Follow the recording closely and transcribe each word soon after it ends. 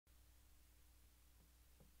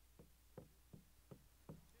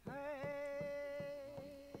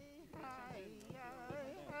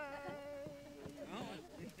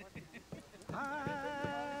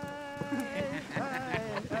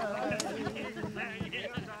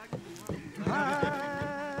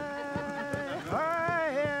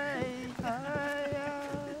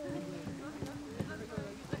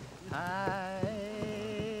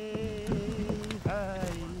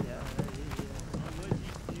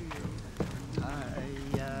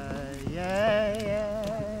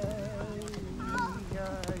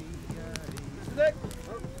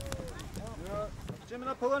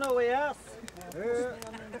yes.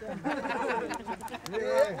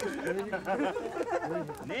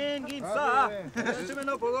 Nen gitsa. Şimdi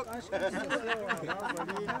ne yapalım?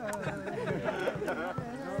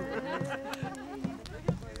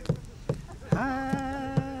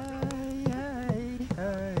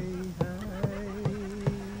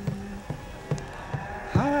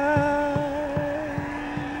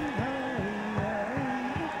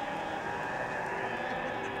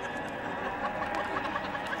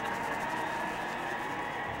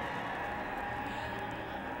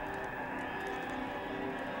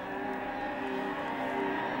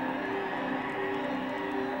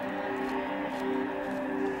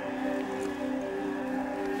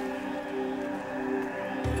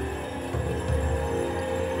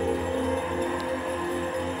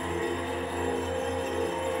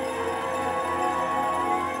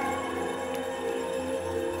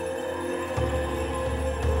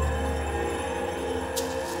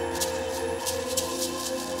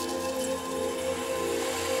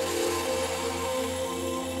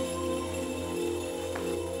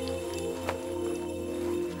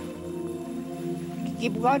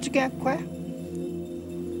 Georgian Bay.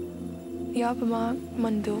 Ja, maar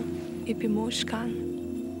mando, epimoshkan,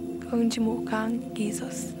 unjimokan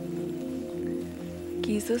Jesus.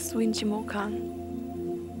 Jesus winjimokan.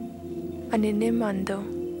 Anene mando.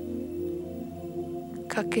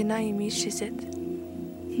 Kakena imishizet.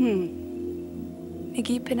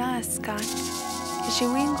 Nigipena askan.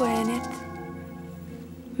 Ishiwingo enet.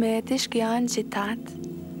 Metish gyan jitat.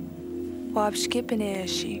 Wabshkipene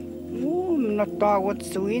eshi. Natawat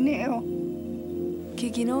suini eo.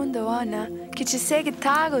 Kiginonda wana, kichisege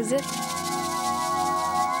tago zit.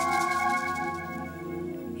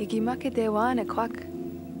 Igimake de wana kwak.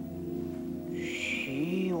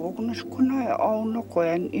 Si, ognas kuna au no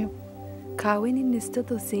koen eo. Kawini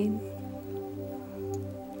nistoto sin.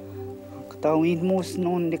 Ktawin mus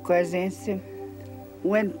non de kwazense.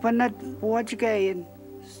 Wen panat wajgayen.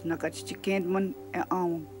 Snakachichikend man e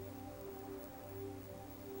aun.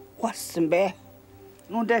 Wassembe.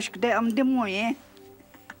 Nu dash de am de moye.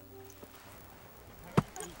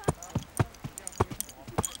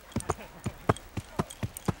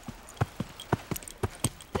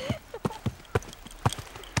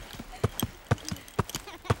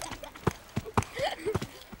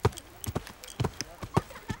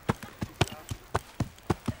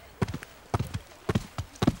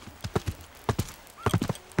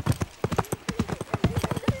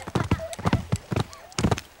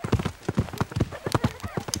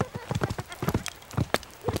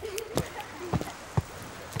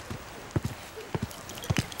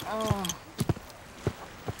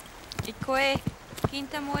 Ikwe,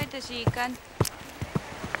 quinta moeda gigan.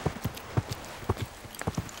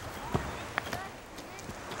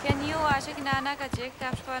 Can you ask Nana Kajik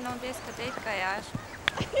Tapspan on this Kadate Kayash?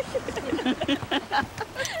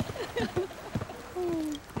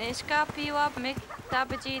 Nishka Piwa make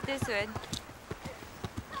Tabaji this way.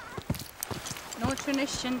 No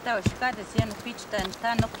tradition, thou got a zen pitch and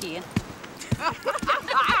Tanoki.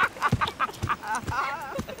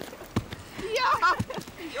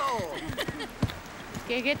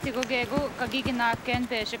 Kegetigo gego kagigina ken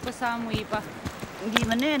peshe ko samuiba.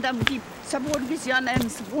 Gimana dam ki sabun gisian en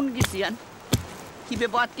sabun gisian. Ki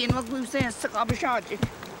bebatin wag gusen sakabashati.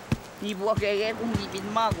 Ni buake kung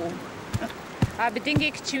gibin mago.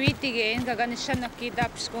 Abitingi kchiwiti gen kaganishan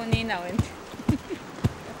nakidapsko ni nawen.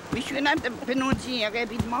 Mishwena penonji age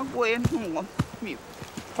bid mago en hungo. Mi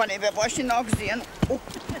fane bebashin oxian.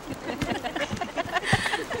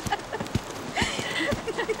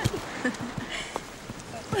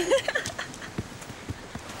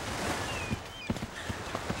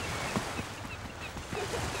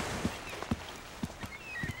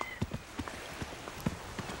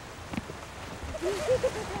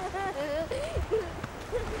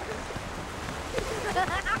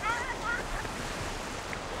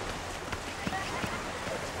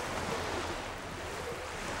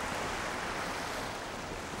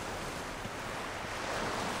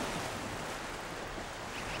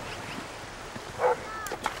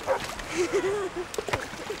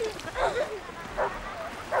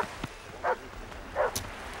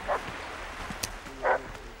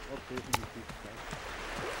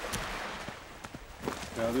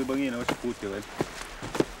 Ja, vi bangin ako sa puti rin.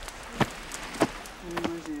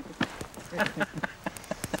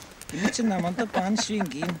 Ini naman to pan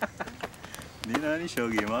swingin. Di na ni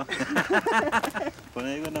shogi ma.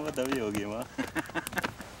 Panay ko na matabi yogi ma.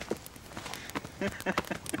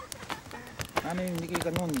 Ano yung hindi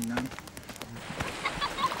kayo kanunin na?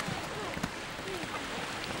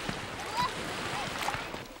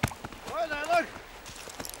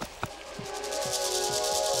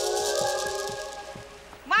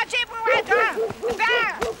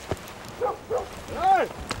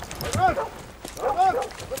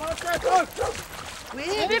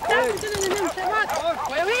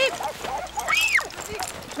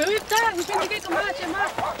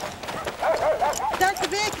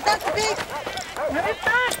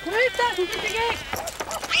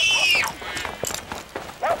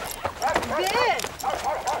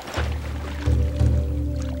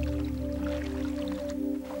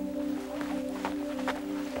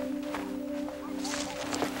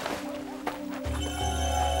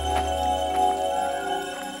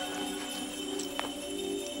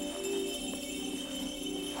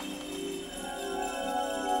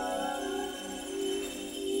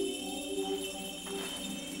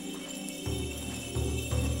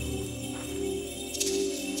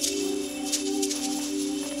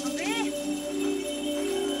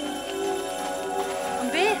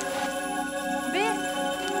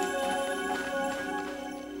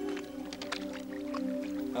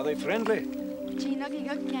 Are they friendly? Gina ki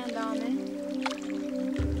gakyan damen.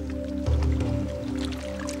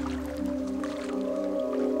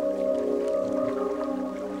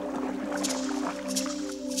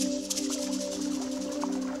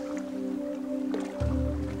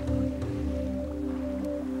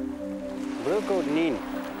 Broko nin.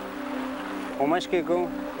 Omashke go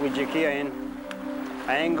wijikia in.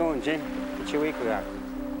 Aengo nje chiwikuya.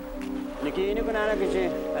 Niki inu kunana kije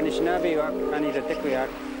anishnabi wak anita tekuya.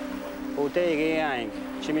 Ute ige aeng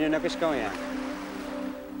chimino nakiskoya.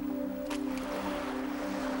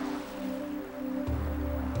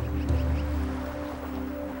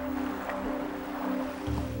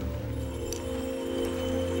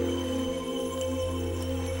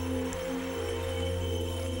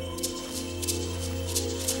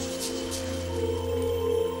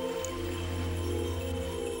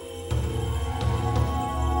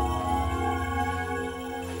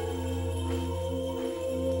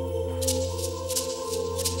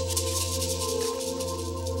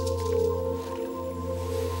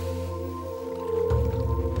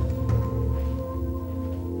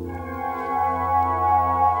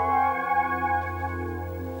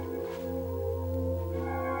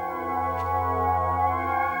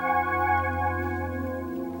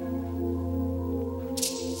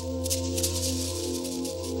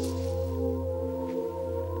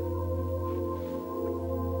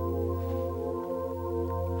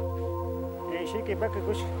 Shiki baka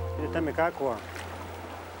kush tame kakwa.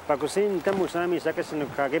 Pakusin tamu sami sakas no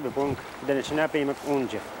kage bepong dan sinape mak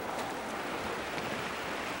unja.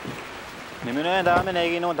 Nimeno en dame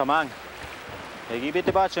negi non tamang. Egi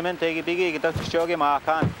bitte batchemen tegi bigi gitat shoge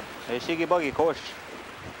makan. Shiki bagi kosh.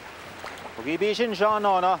 Ogi bishin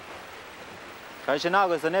shano no. Kashina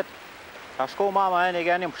gozanet. Kashko mama en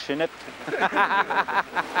again shinet.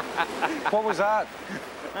 What was that?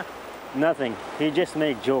 Nothing. He just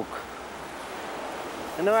made joke.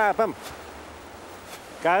 Ano apam?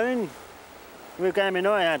 Kawin, we kami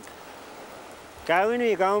no yat. Kawin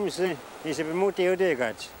we kaum se, isi pemuti ude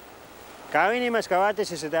gats. Kawin mas kawate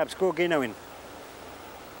se sedap sko ginawin.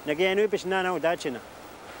 Nagyan we pis na udachina.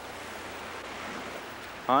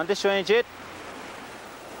 Ante shoenjit.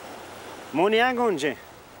 Muni angonje.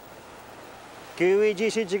 Kiwi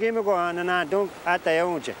jisi jigime ko anana dong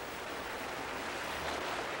atayonje.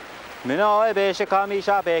 Mina oi beshe kami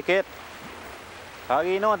sha beket.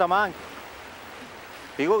 Kagi no tamang.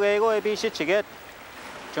 Bigo gego e bishi chiget.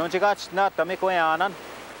 Chonchigach na tami ko yanan.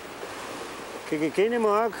 Kini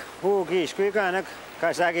moag hu gish kwi kanak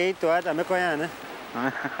kasagi to at ame ko yana.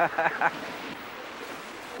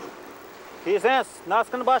 Kisens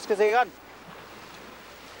naskan bash kesegan.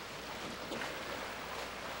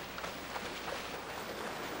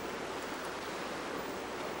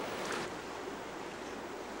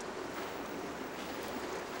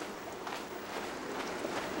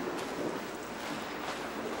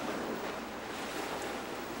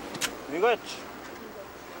 Nigoch.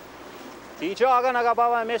 Teacher aga naga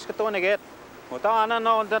baba mesh ke to neget. Ota ana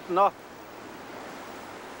no that no.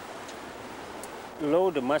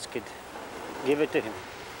 Load the musket. Give it to him.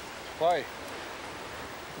 Why?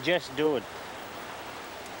 Just do it.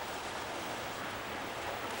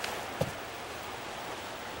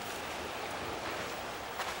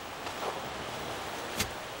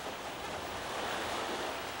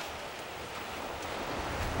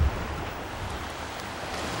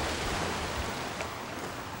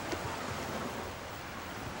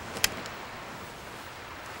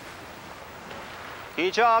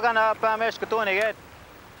 Teacher aga na pa mesh ke to neget.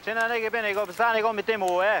 Chena nege bene go bsani go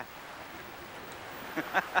mitemo eh.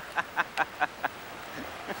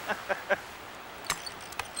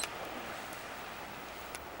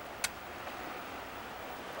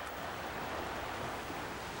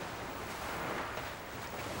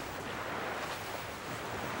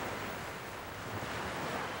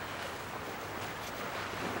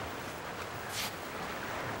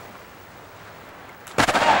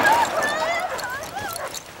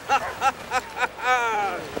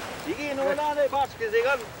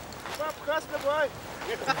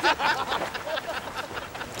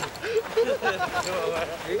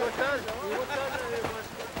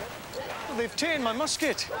 They've taken my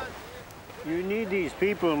musket. You need these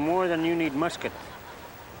people more than you need musket.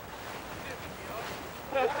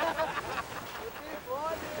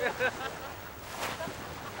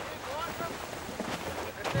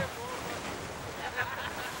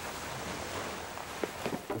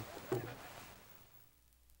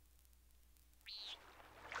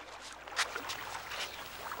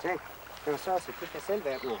 Tiens, comme ça, c'est plus facile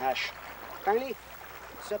avec mon hache. Kylie,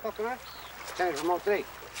 tu sais pas comment? Tiens, je vais vous montrer.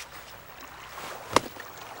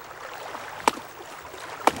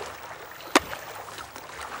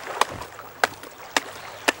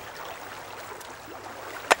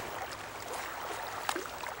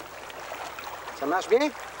 Ça marche bien?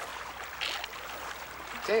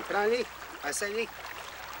 Tiens, prends-les, essaye-les.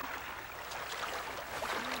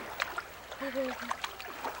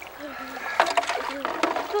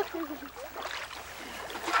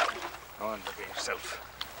 On, look at yourself.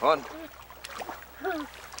 On.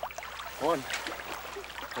 On.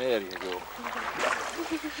 There you go.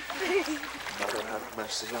 Mother have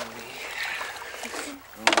mercy on me.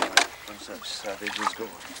 Oh, I'm such savages go.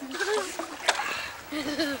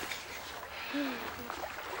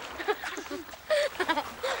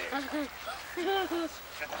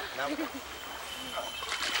 Now.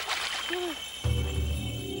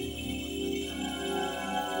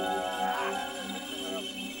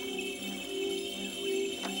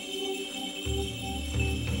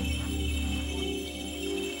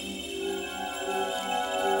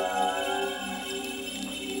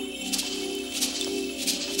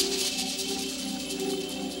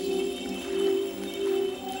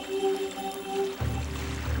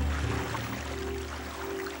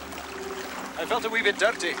 I felt a wee bit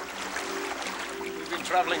dirty. We've been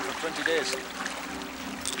travelling for 20 days.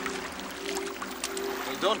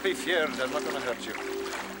 Well, don't be feared, I'm not going to hurt you.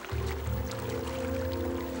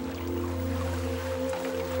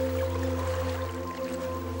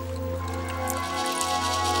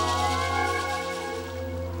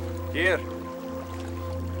 Here.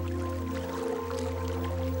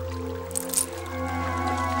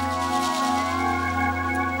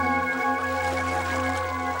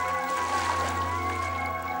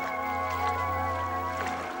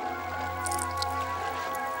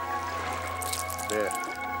 There.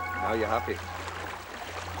 Now you're happy.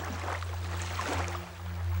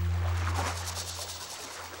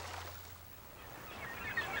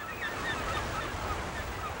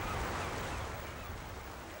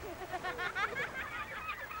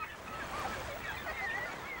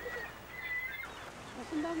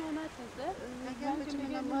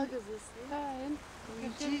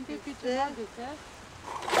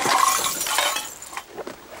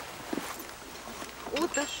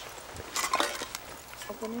 Uutaš.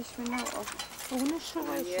 Ako ništa ne ovo. Unošo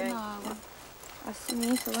već na ovo. A si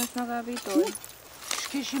ništa već na gabi to.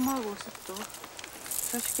 Škiši mogu se to.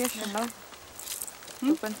 To škiši no.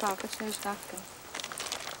 Tu pen tako će neš tako.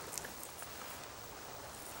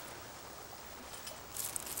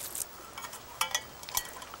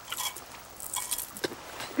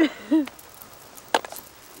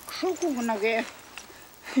 Šuku nage.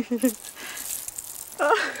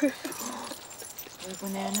 Ovo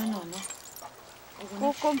ne no.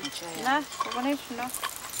 Kokom, na, kokom ništa no.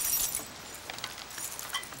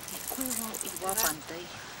 Iwa pantai.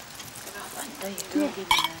 Pantai itu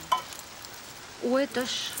gimana? Ue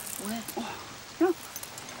terus, ue.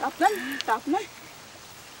 Tapnan.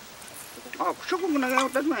 Šuku nage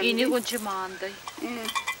utas mani. Ini kunci mandai.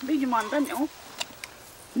 Biji mantan yo.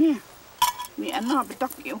 Nih, mi anak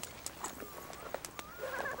betak yo.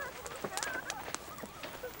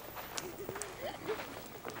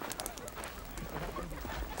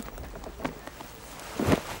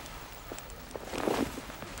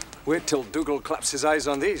 Wait till Dougal claps his eyes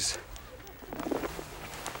on these.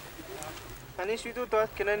 Anis itu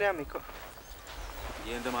tuat kena ni amiko.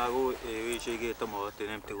 Yang temagu ewe ke temo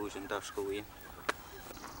tenem tegu jentas kuin.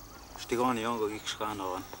 Stigon yang go ikshkan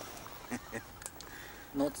on.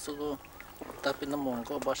 Not so tapi na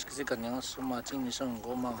mongo başkası kanyang sumacing ni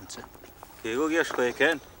songo mangche. Ego gias ko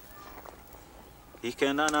eken.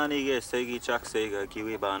 Ikena nani ge segi chak sega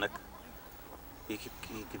kiwi banak.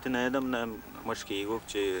 Kitne adam na mashki ego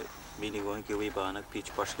che mini goin kiwi banak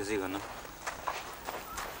pitch başkası gana.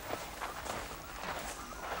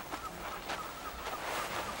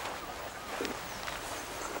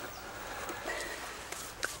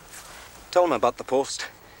 Tell him about the post.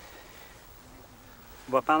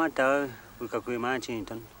 Papa mata ukakui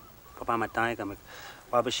machinton. Papa mata kama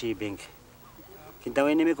wabashi bink.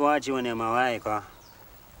 Kintaweni mi kwa jiwane mawai kwa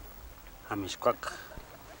Amishquak,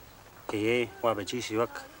 Kaye,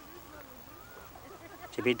 Wabachisiwak,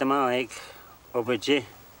 Chipitama, Ike, Obachi,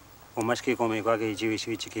 Omashki Komikaki, Jewish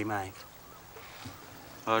Wichiki Mike.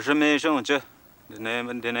 Je me jonge, de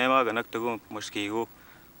neem aan ik te gaan moskee.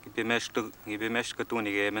 Ik ben meest getoen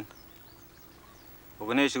gegeven.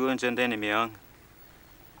 Ook ineens gewoon zijn dingen meer aan.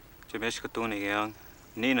 Je meest getoen gegaan.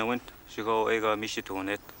 Nee, nou want je gaat eigen missie doen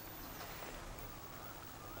het.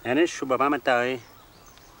 En is Shubaba Matai,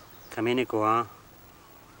 Kaminikoa,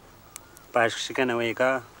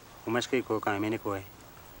 Pashkanaweka, Omashki Kaminiko.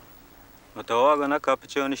 Maar de wagen ik heb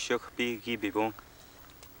je niet schok bij bibon.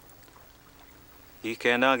 Ik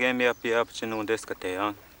ken daar geen meer op je nu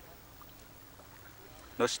desktop.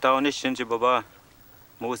 No staan niet in je baba,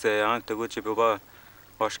 moze aan te goed je baba,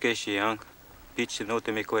 waskesje aan, pitch no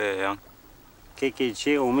te mekwe aan. Kijk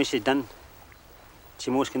je omisje dan,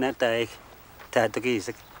 je moest net tijd te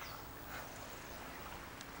kiezen.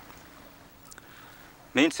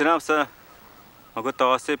 Mensen namens, maar goed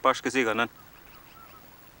als ze pas gezien gaan.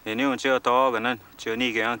 En nu ons je taal gaan, je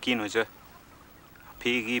niet gaan kino je,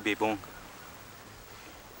 pigi bibon.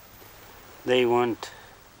 They want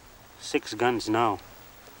 6 guns now.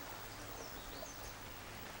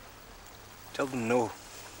 Tell them no.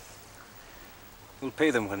 We'll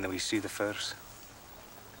pay them when we see the furs.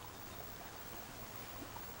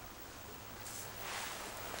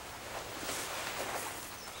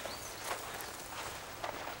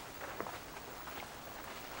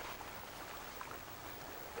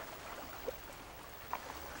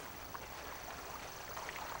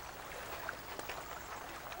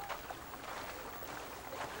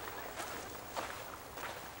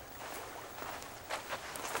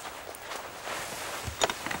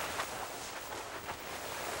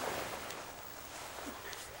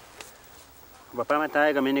 Papa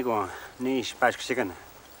Matai Kaminiko, Nish Pashkan.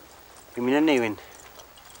 Kimina Nevin,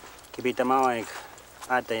 Kibitamaik,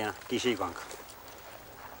 Ataya, Kishikonk.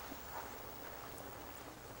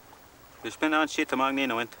 Dus ben aan shit te maken nee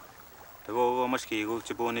want. De go moskee go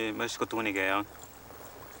te bone moskotoni gaan.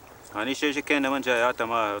 Ani je ken want je had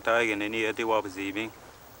maar taigen niet die wap zeebing.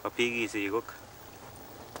 Pigi zie ook.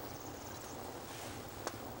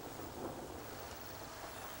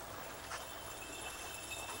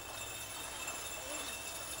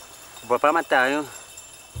 Papa Matayo,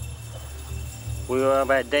 we were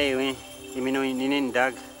by day, you know, in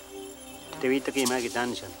dag, the Vitaki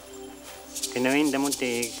Magitanson. Can you in the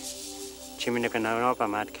Monte, Chiminaka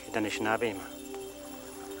Mat, than a Schnabema?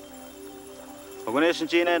 Organization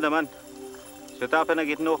Gina and the man. So tap and I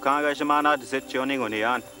get no Kanga man out to set Johnny on the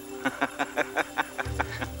yarn.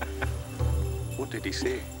 What did he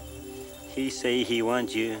say? He say he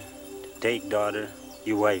wants you to take daughter,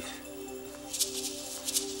 your wife.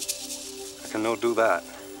 I can no do that.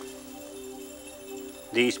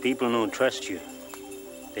 These people don't trust you.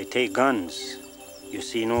 They take guns. You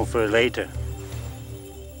see no fur later.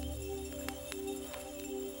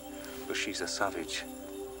 But she's a savage.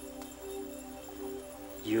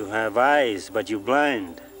 You have eyes, but you're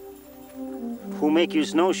blind. Who make you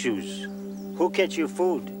snowshoes? Who catch you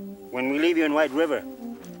food when we leave you in White River?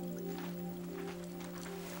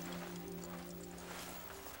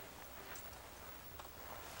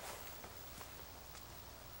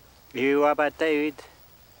 You are about David.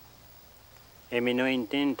 Emino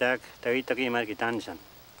intintak, Tawitaki Markitansan.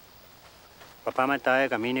 Papa Mataya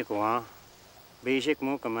Kaminikoa, Basic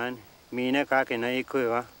Mukaman, Mina Kakina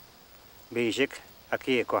Ikwe, Basic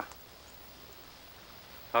Akiekwa.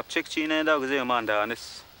 Up check China and Dog Amanda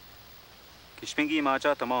Anis. Kishpingi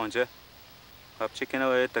Macha Tamonja. Up chicken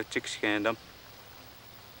away at the chicks kingdom.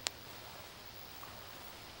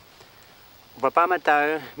 Papa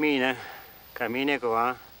Mataya, Mina,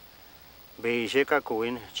 Kaminikoa. Basic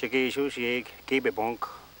Akuin, Chiki Sushi, keep a bonk.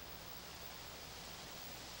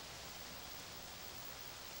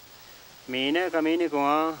 Mina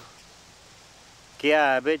Kaminikoa,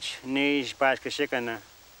 Kia bitch, Nish Paskashikana.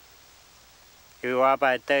 You are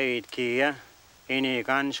by Tate Kia, any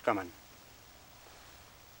guns coming.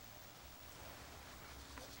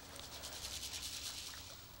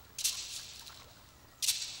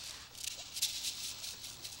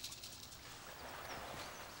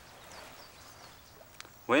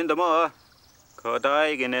 When the more, could I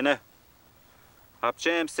again in it? Up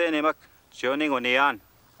James Senimak, Johnny on the yarn.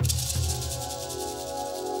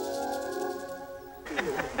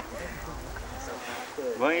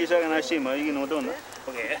 When is I see my you know, don't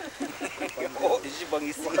okay. Oh, is she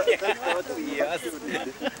bunging?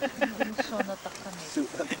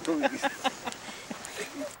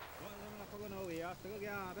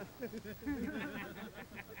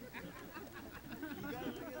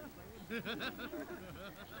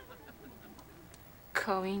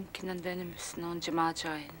 Cawin Kinandenim Snon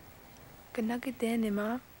Jamajain.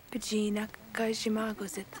 Ganagidenima, Pagina,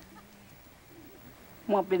 Gajimagozit.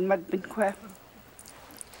 Mo bin mad bin kwa.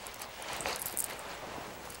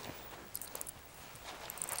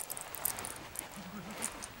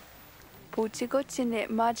 Putigo Chine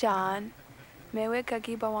Majan, Mewe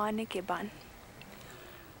Kagi Bawane Kiban.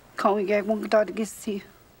 Kawin gag mong dad gisi.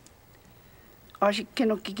 Ashi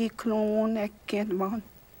kino gigi klon ekkent man.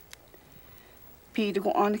 Pide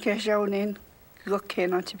go an ke jaunen, go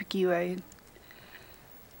ken an tibiki wain.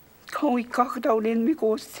 Kawin kach down in mi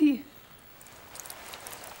go see.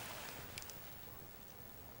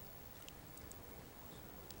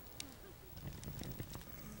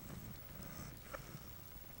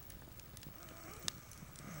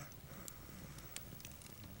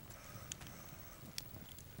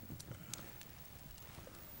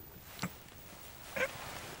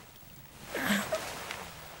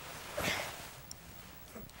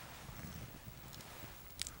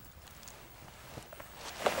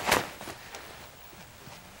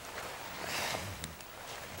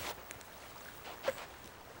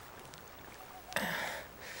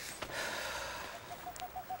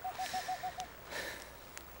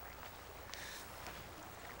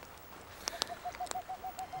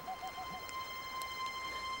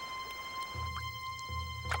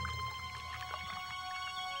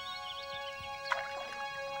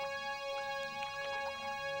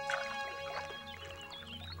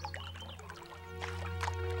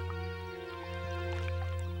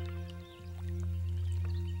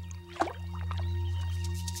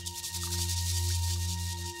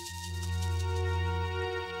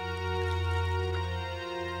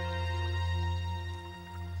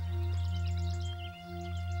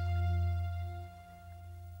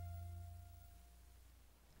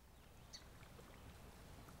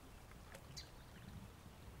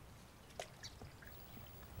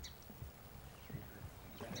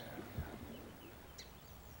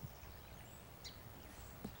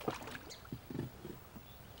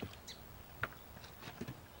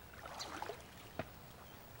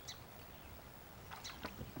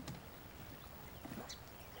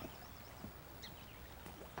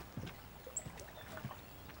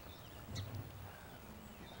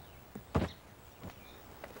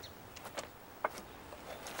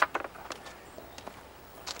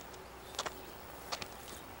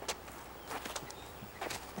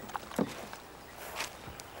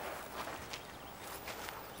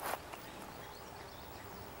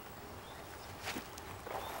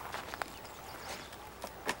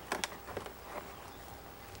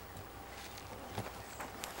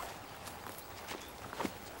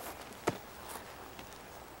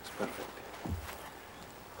 Perfect.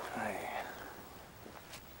 Aye.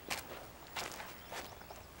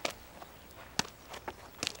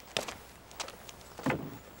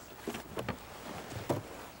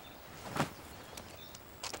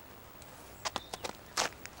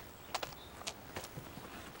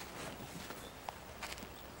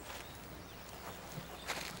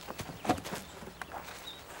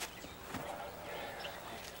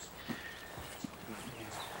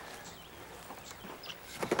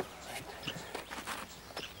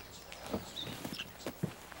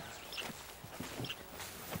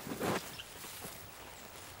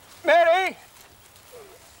 Mary!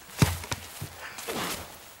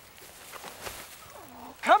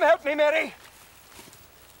 Come help me, Mary!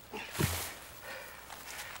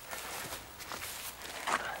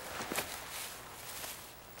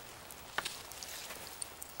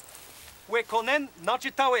 Wait, Conan, not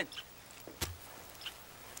you towing.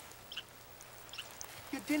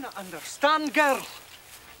 You didn't understand, girl.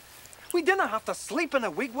 We didn't have to sleep in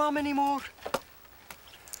a wigwam anymore.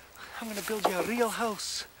 I'm gonna build you a real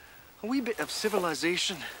house. A wee bit of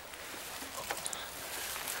civilization.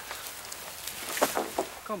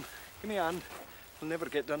 Come, give me a hand. We'll never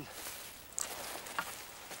get done.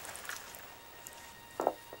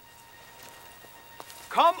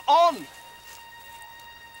 Come on!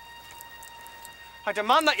 I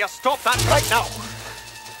demand that you stop that right now.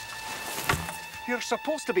 You're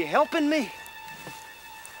supposed to be helping me.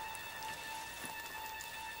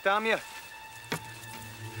 Damn you.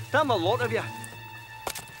 Damn the lot of you.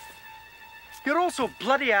 You're all so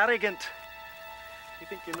bloody arrogant. You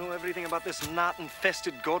think you know everything about this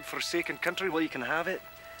gnat-infested, God-forsaken country? Well, you can have it.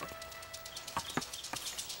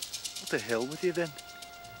 What the hell with you, then?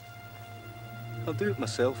 I'll do it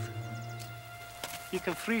myself. You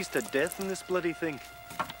can freeze to death in this bloody thing.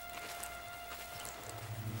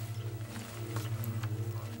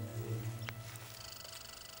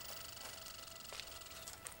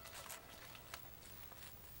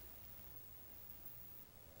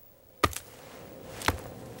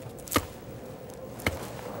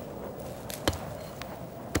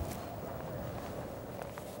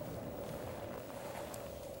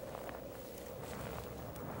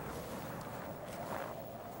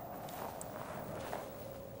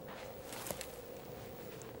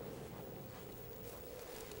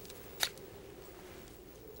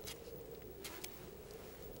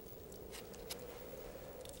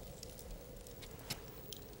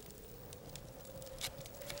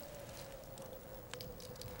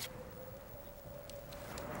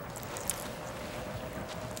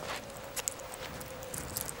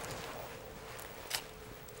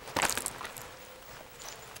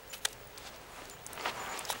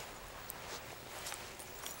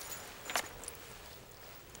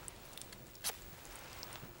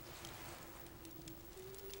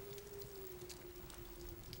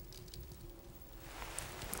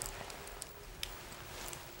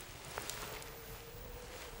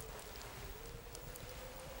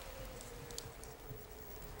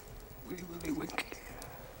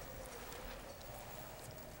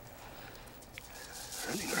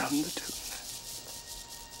 around the town.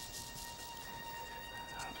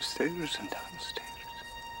 Upstairs and downstairs.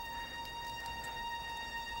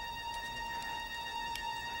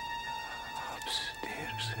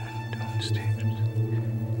 Upstairs and downstairs.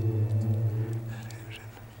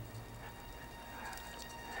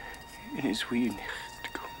 In his wee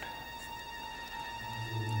nicht gone.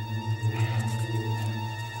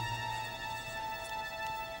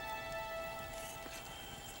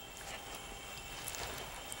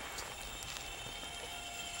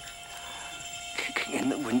 Kicking in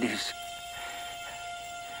the windows,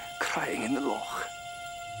 crying in the loch.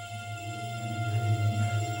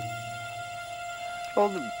 All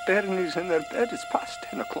the bairnies in their bed, it's past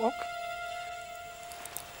 10 o'clock.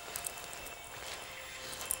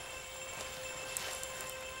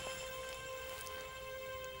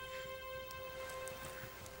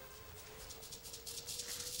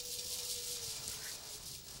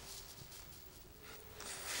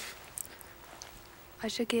 I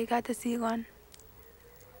should get to see one.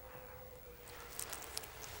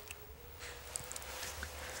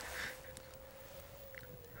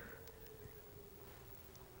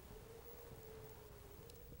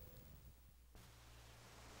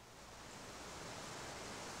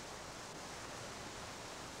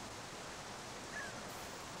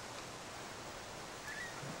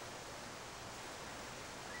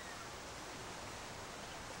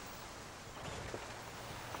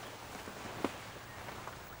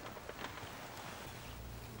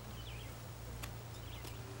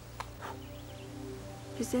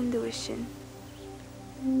 Intuition.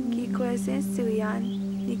 Ikwe sensuyan,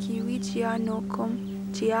 Niki Wichia Nokum,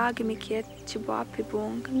 Chiagamiket,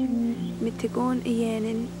 Chibapibung, Mitigon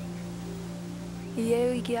Yenin,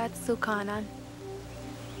 Yewigiat Sukanan.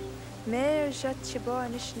 Mer Jat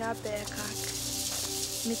Chibanishna Berkak,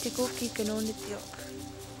 Mitikoki Kanonitiok.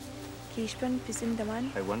 Kishpan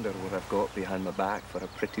Pisindaman. I wonder what I've got behind my back for a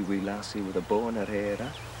pretty wee lassie with a bow in her hair, eh?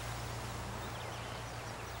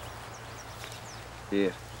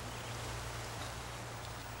 Here.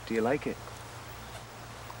 Do you like it?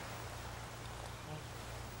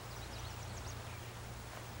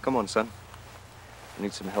 Come on, son. I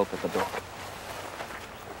need some help at the dock.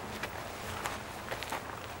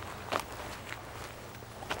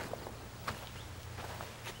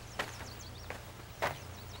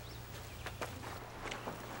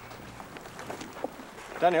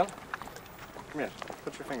 Daniel, come here.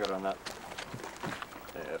 Put your finger on that.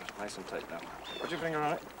 There, nice and tight now. Put your finger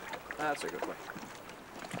on it. That's a good way.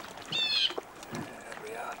 There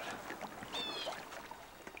we are.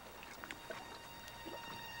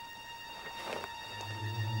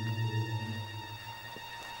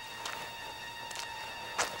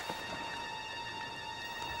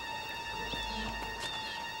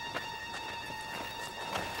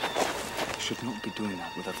 You should not be doing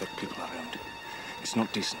that with other people around. It's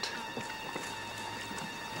not decent.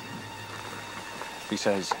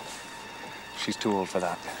 Besides, she's too old for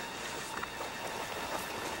that.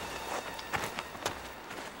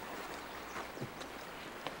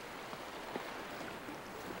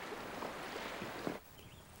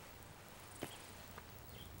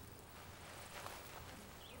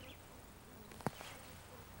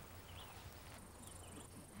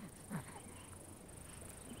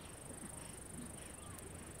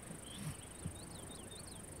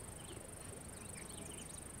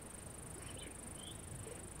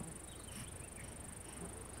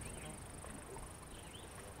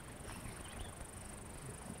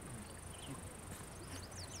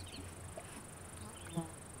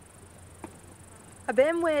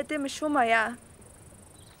 Abem wede mishumaya.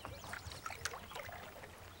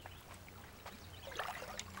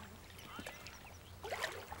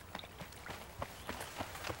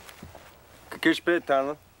 Kish bit,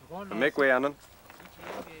 darling. Make way, Annan.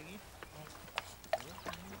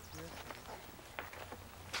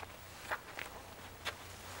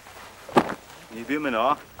 Ni bi me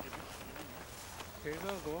na.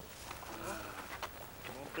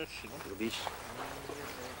 Bish.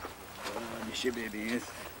 Ni baby.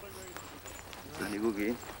 Ni go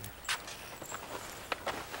again.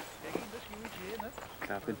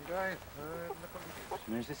 Captain.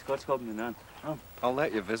 This Scott's got me now. I'll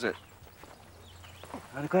let you visit.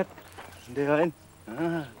 Anakat. Hindi kain.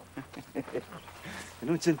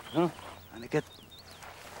 Inunsin. Anakat.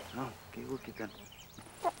 Kiyo kita.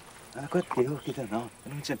 Anakat, kiyo kita.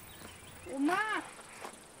 Inunsin. Uma!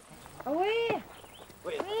 Away!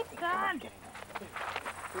 Wait, God!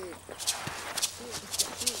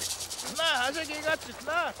 Ma, how's it got to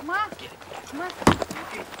Ma? Ma!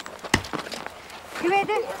 Give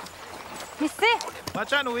it. Missy!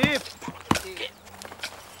 Watch out, whip!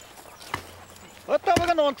 What are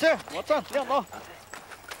we going to do? What's on? Yeah, no.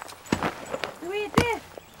 Wait there.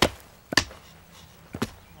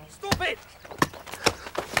 Stop it!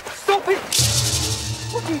 Stop it!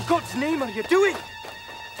 What in God's name are you doing?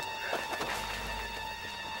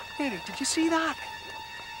 Mary, did you see that?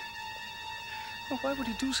 Oh, why would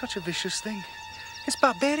he do such a vicious thing? It's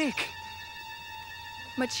barbaric.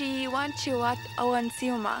 Machi want chiwat awan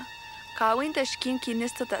siuma. Kawin tashkin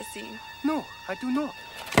kinistatasin. No, I do not.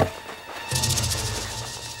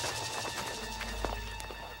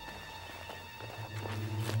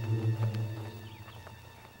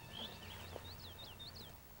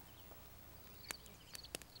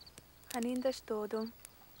 Hanindash todo.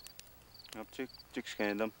 Chick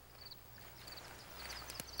scandam.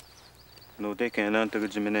 No, they can't enter the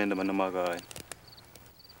Jiminenda Manamagai.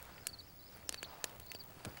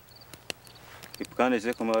 If can is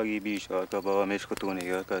a Kamagi beach or Kababa Meshkotuni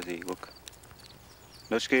Yakaziguk.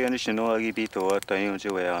 Noske and Shinoagi beat or Tayon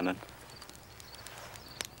Jewanan.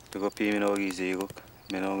 To go Piminogi Ziguk,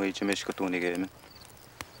 Menogi Meshkotuni game.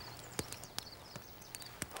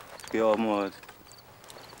 Be all more.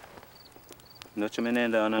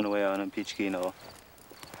 Nochaminenda on way on and Pitchkino.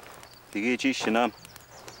 The Gichi Shinam.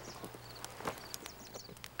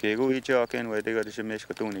 Okay, go eat your can where they got the Shemesh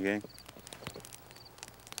cartoon again.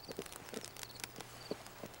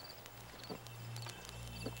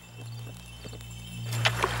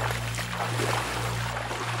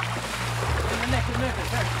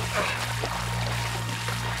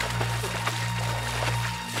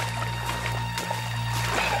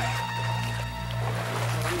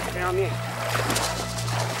 Down here.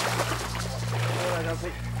 All right, I'll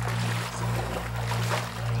see.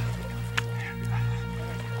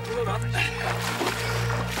 Hold on.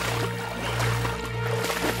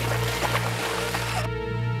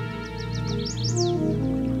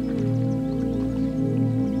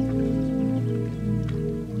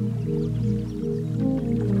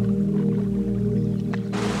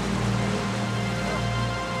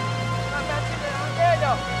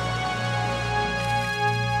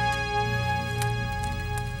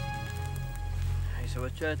 Ça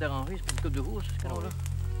va-tu être arrangé? C'est une coupe de rousse, ce canot-là?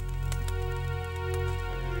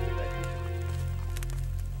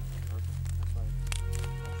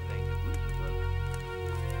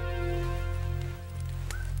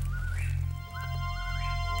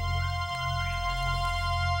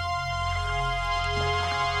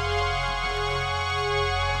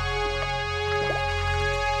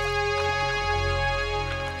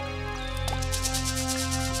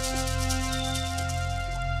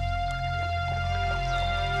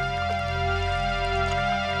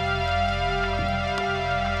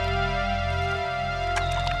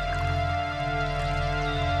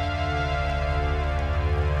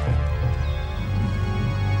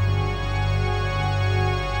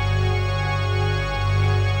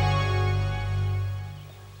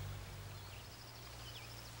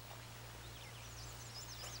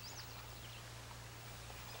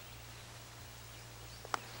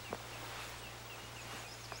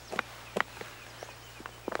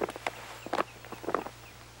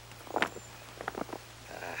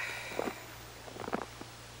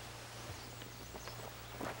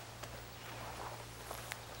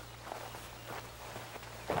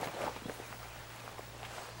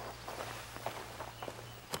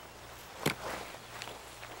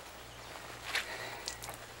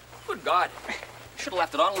 Good God. You should have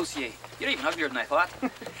left it on, Lucier. You're even uglier than I thought.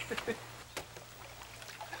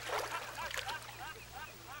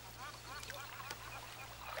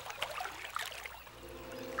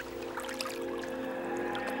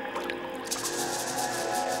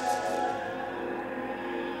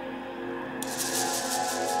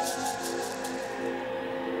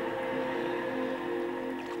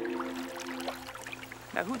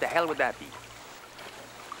 Now, who the hell would that be?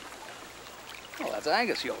 Oh, that's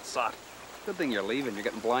Angus, you old sot. Good thing you're leaving. You're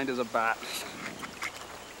getting blind as a bat.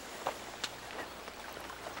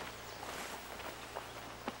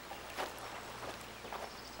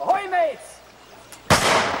 Ahoy, mates!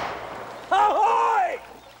 Ahoy!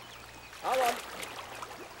 Hold on.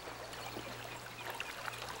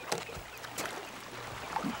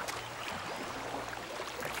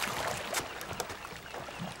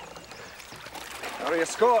 How are you,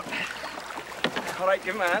 Scott? All right,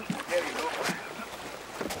 good man. There you go.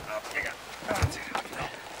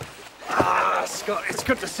 Ah, Scott, it's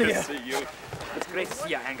good to see you. Good to see you. It's great to see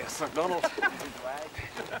you, Angus. MacDonald.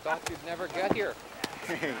 Thought you'd never get here.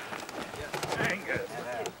 Angus.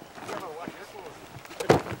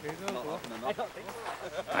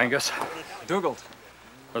 Angus. Dougal.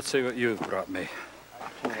 Let's see what you've brought me.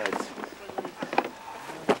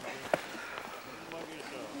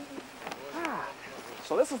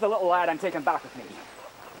 This is the little lad I'm taking back with me.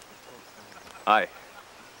 Aye.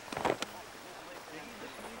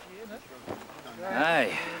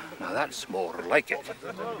 Aye, now that's more like it.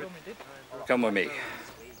 Come with me.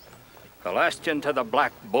 The last gin to the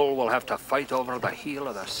Black Bull will have to fight over the heel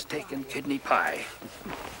of the steak and kidney pie.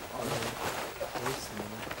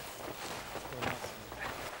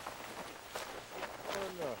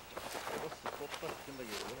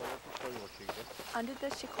 Under the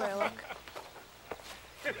Chiquelok.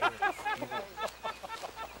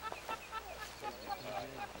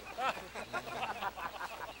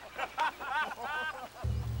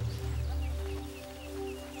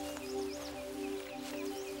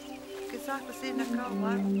 Gesagt, dass sie nicht kaum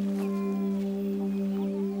war.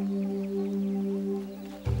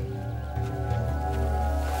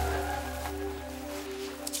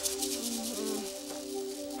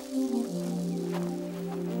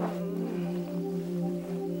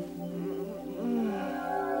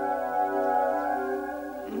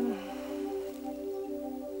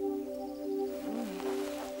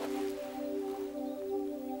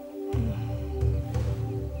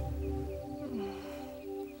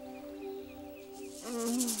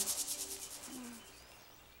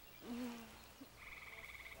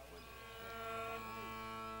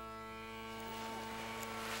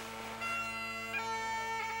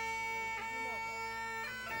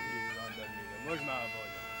 Moi, je m'en vais,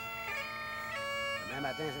 là. Demain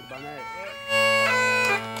matin, c'est de bonne heure.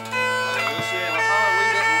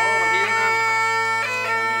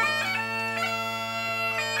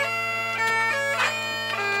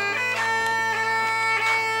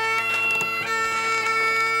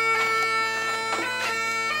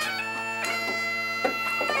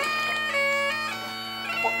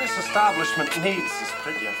 What this establishment needs is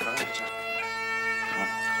prettier furniture.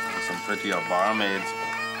 And some prettier barmaids.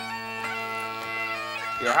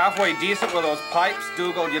 You're halfway decent with those pipes,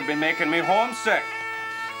 Dougal. You've been making me homesick.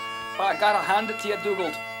 But I gotta hand it to you,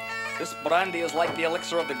 Dougal. This brandy is like the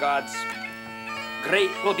elixir of the gods.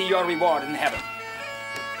 Great will be your reward in heaven.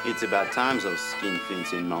 It's about time those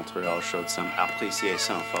skinflints in Montreal showed some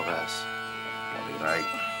appreciation for us. You'll be right.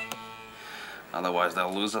 Otherwise,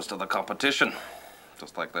 they'll lose us to the competition,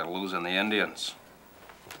 just like they're losing the Indians.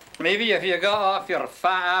 Maybe if you got off your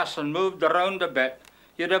fat ass and moved around a bit,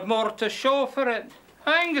 you'd have more to show for it.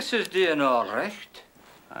 Angus is doing all right.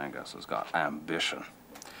 Angus has got ambition.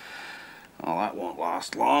 Well, that won't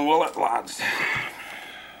last long, will it, lads?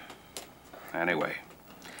 Anyway,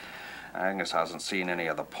 Angus hasn't seen any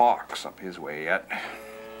of the parks up his way yet.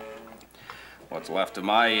 What's left of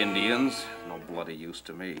my Indians, no bloody use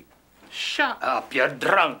to me. Shut up, you're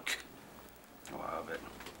drunk. I'll have it.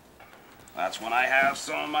 That's when I have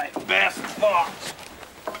some of my best thoughts.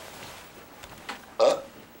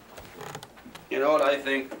 You know what I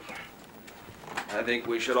think? I think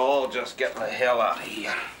we should all just get the hell out of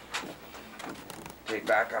here. Take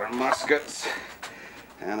back our muskets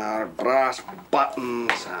and our brass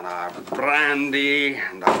buttons and our brandy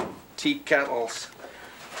and our tea kettles.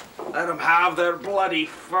 Let them have their bloody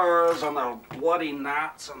furs and their bloody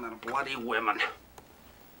gnats and their bloody women.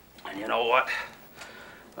 And you know what?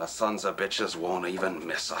 The sons of bitches won't even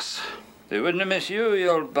miss us. They wouldn't miss you, you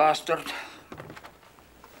old bastard.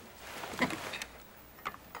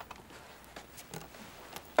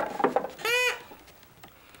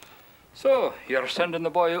 So, you're sending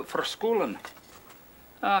the boy out for schooling?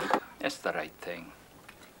 Ah, it's the right thing.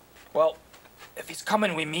 Well, if he's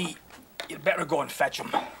coming with me, you'd better go and fetch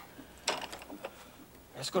him.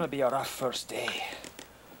 It's gonna be a rough first day.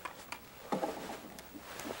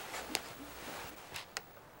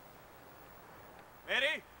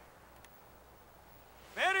 Mary?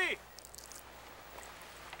 Mary!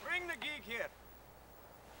 Bring the geek here.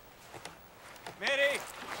 Mary!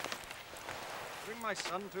 Bring my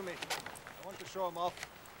son to me. I want to show him off.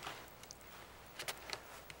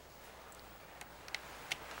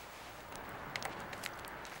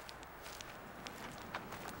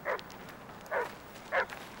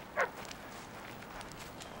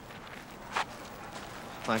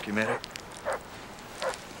 Thank you, Mary.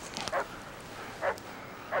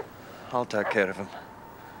 I'll take care of him.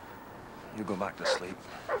 You go back to sleep.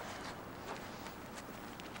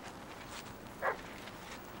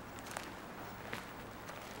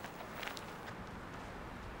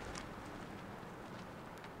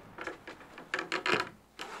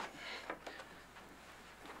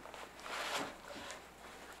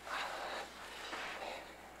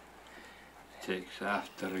 Takes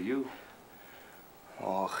after you.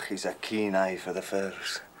 Oh, he's a keen eye for the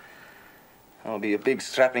furs. I'll be a big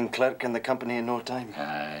strapping clerk in the company in no time.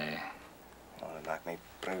 Aye. Oh, it'll make me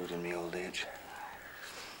proud in me old age.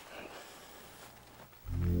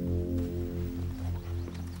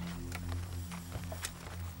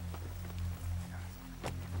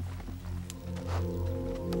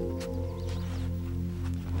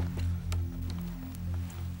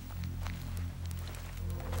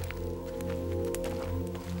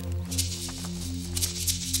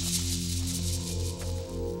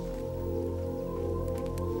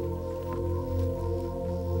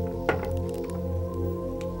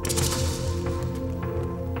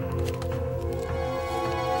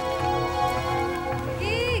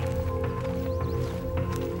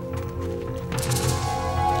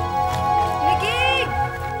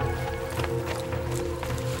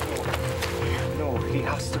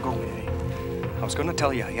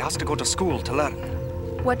 tell you, he has to go to school to learn.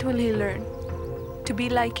 What will he learn? To be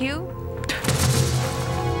like you?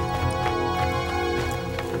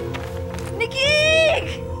 Nikik!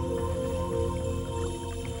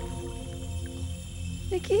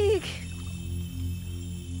 Nikik!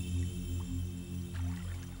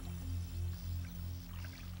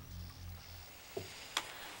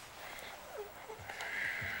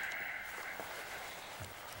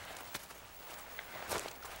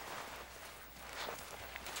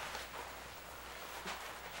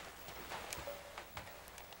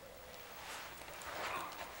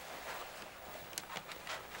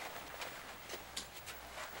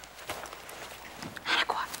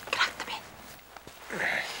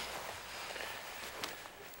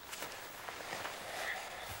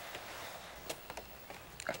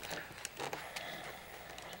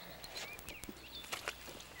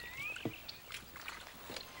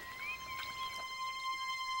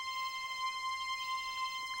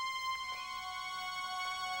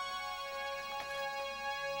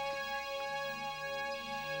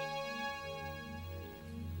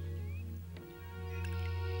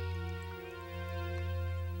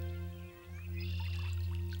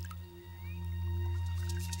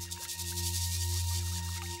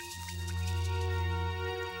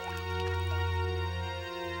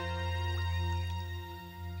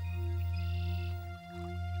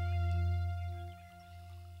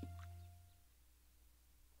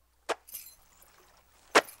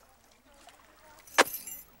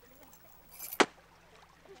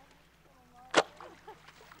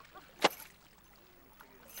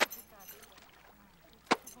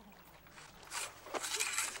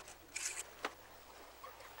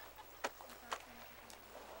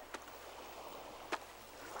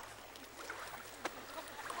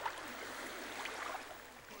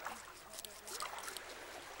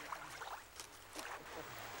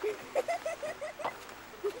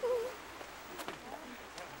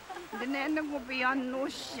 The name will be on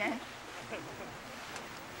ocean.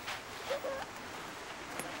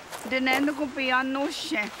 The name will be on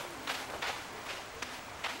ocean.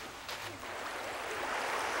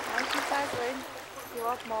 Nói chứ ta quên. Yêu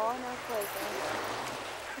ốc mó nó cười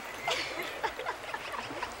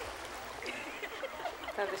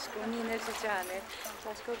ta bị skuni nè chứ chả nè.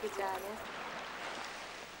 Ta sko bị chả nè.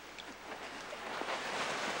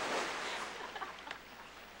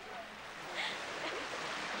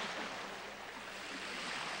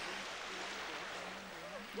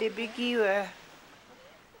 The big Ikwe.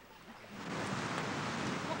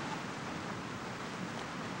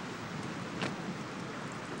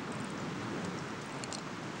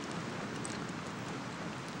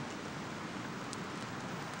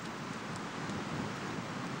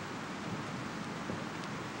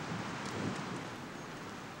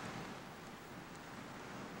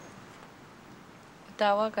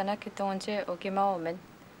 Tawa kana kitonje o kima omen.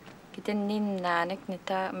 Kiten nin nanek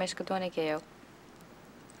nita meskutone keo.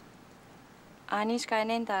 Anis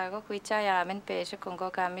kainen tago kuicha yamen peshe kongo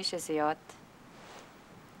kamish siot.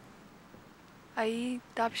 Ai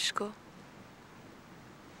tapshko.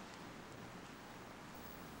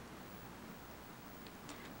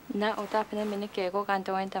 Na utapne mini kego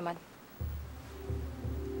kanto entaman.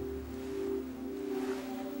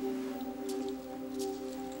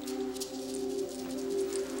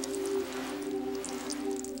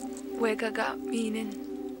 Wegaga minin.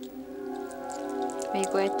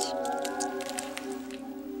 Miigwech.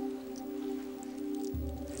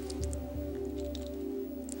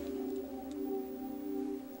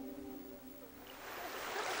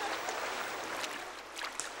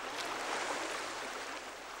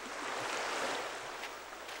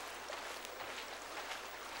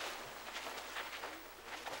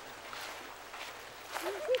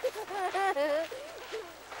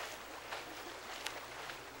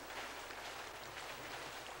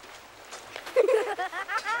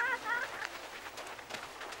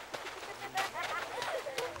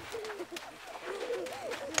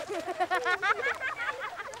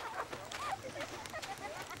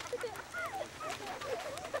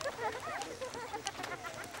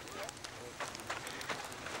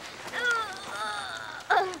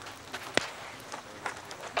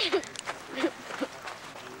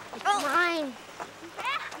 Mine.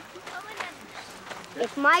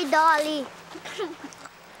 It's my dolly.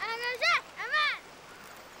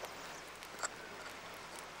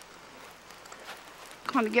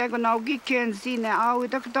 Kan jag gå nog gicken sina av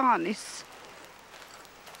och danis.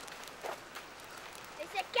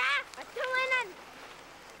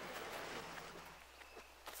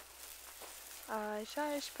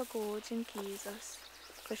 Shaish pagojin kisas.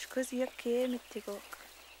 Kushkus yakke mittigok.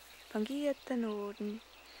 Pangietta norden.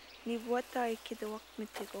 Ni wata ikidawak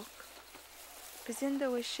mitigok. Bizinda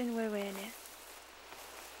wishin wewene.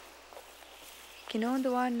 Kinon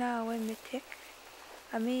dawan na awen mitik.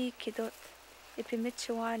 Ami ikidot.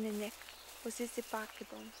 Ipimitchawan inik. Wasisi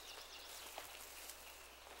pakidom.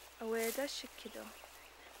 Aweda shikido.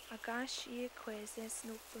 Agash Ikwe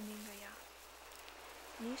snoop bumingaya.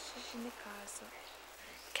 Nishishinikazo.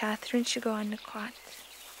 Catherine shigo na kwat.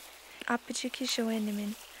 Apachiki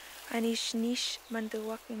shawenimin. Anish nish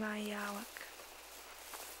manduwak ni mayawak.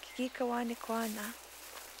 Kikawani kwana.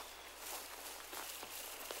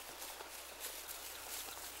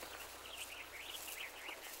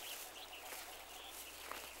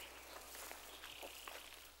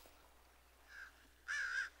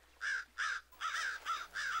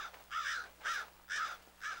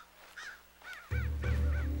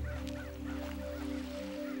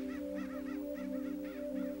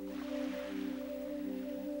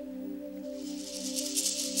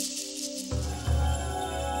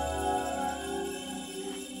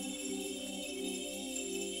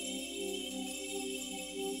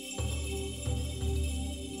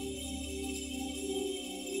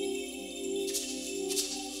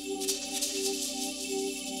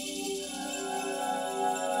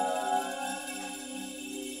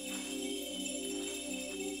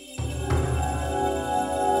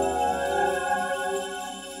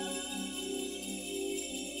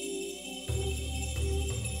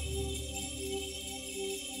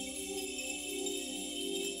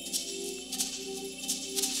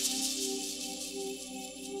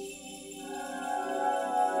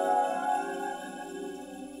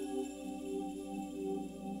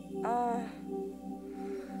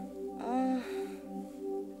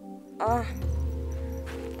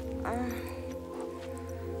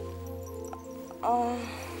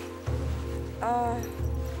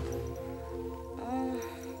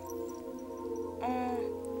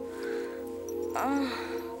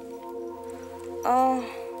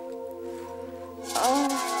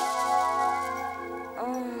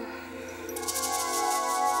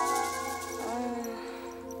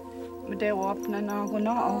 Mde wapna na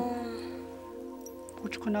guna.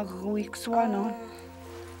 Puch kuna ruik swana.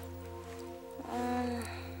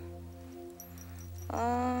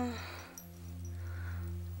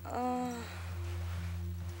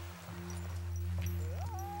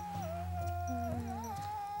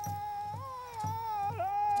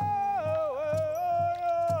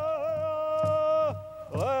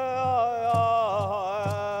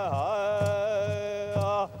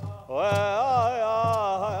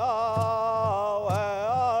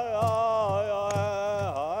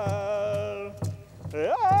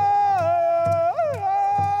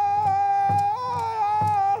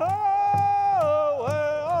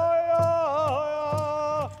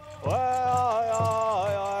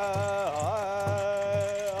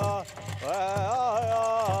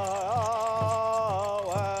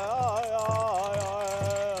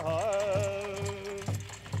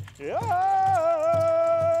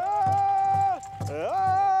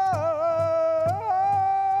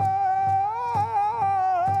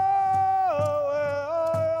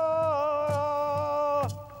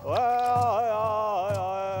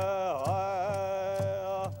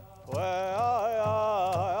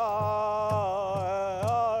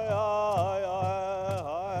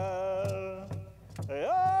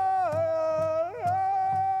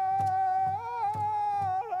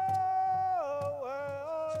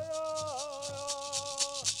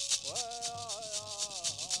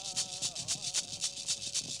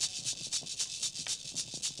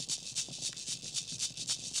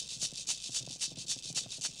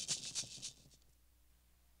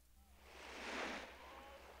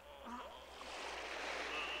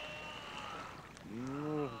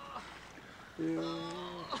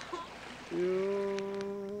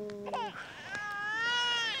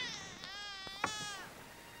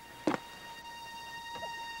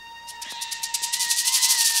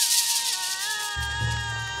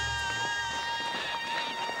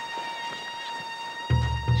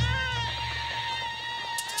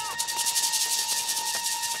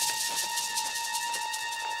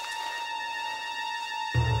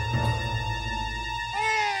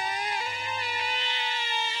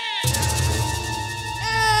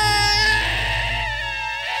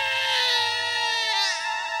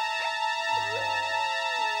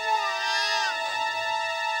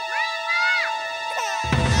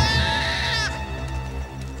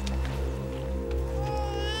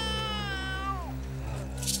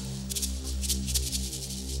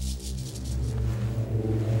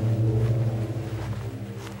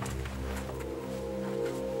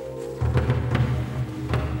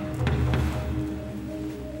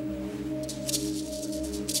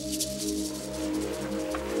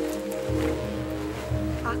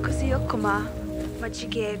 Così come ma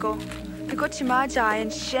Chicago. Pigochi ma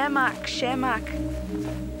giant shemak.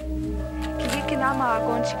 Kiki na ma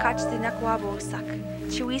gon chi catch the nakwabo sak.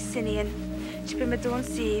 Chiwisinian. Chipimadon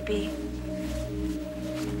sebi.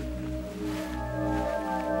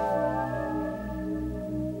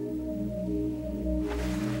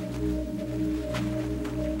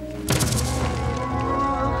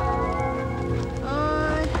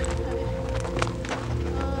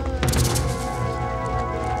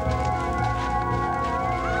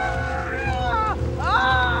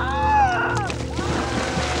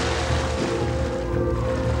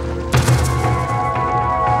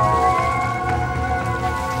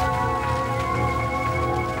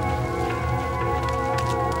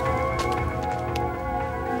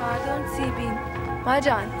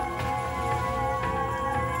 Majan.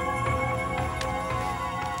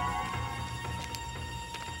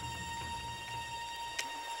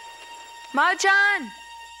 Majan!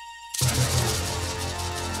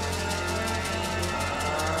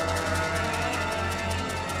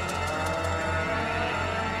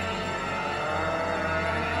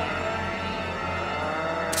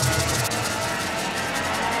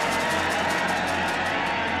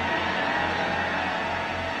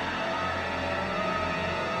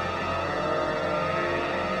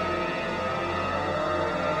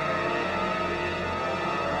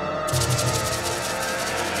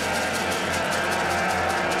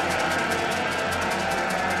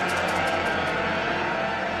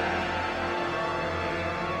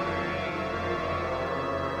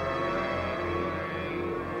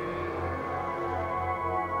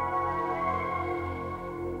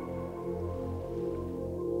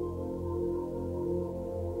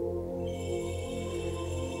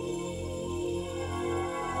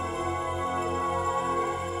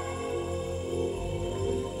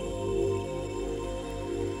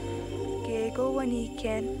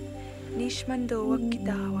 Ken Nishmandoak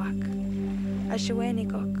Gidawak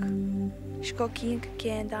Ashwenigok Shkokin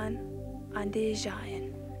Kendan and the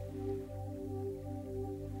Giant.